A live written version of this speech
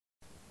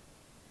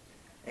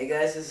Hey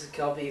guys, this is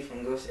Kelpie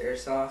from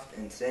GHOSTSairsoft,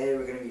 and today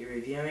we're going to be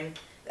reviewing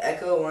the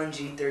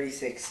Echo1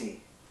 G36C.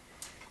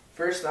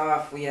 First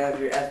off, we have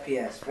your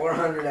FPS,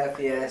 400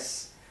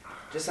 FPS,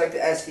 just like the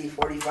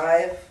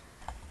SD45.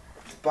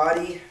 Its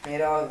body made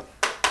out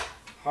of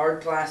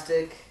hard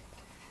plastic,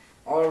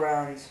 all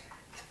around,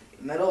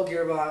 metal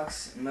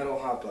gearbox, metal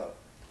hop-up.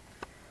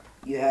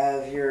 You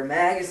have your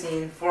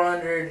magazine,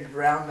 400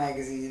 round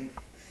magazine,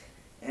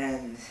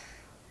 and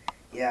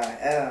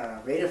yeah,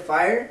 rate of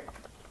fire,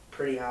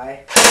 pretty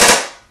high.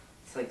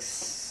 It's like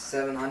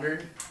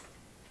 700.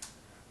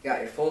 Got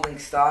your folding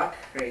stock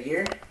right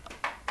here,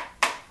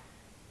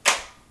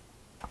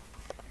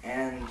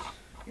 and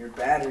your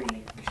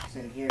battery, which is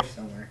in here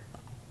somewhere.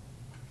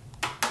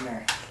 In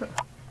there.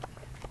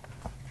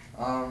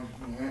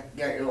 You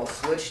got your little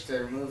switch to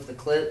remove the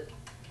clip.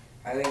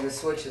 I think the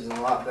switch is a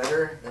lot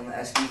better than the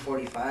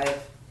SD45.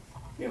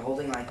 You're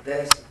holding like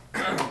this,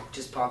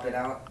 just pop it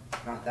out.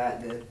 Not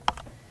that good.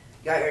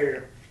 Got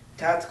your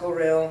tactical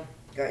rail.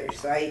 Got your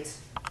sights.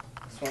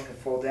 This one can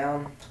fold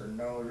down for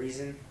no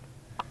reason.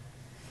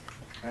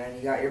 And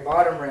you got your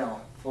bottom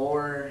rail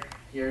for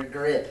your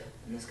grip,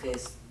 in this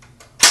case,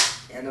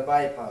 and a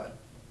bipod.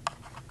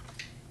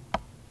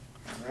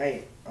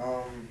 Alright,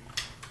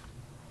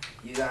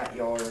 you got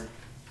your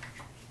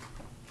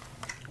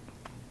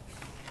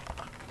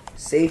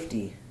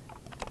safety.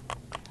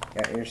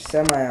 Got your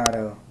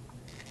semi-auto.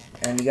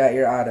 And you got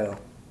your auto.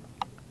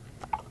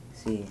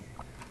 See.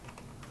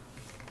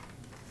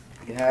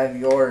 You have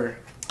your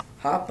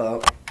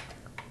hop-up.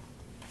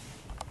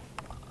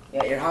 You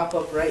got your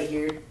hop-up right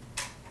here,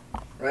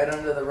 right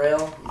under the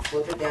rail. You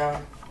flip it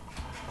down,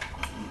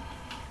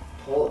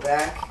 pull it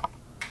back,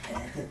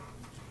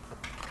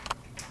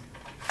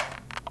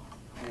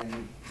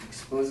 and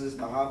exposes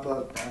the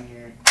hop-up down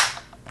here.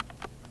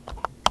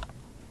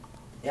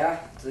 Yeah,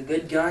 it's a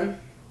good gun.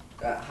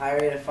 Got high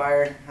rate of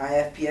fire,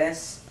 high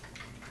FPS,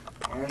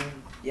 and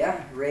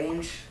yeah,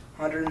 range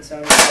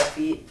 175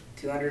 feet,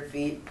 200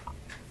 feet.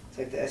 It's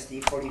like the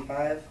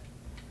SD45.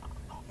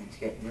 And it's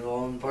getting your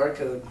own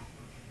barcode.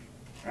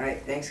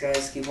 Alright, thanks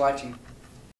guys. Keep watching.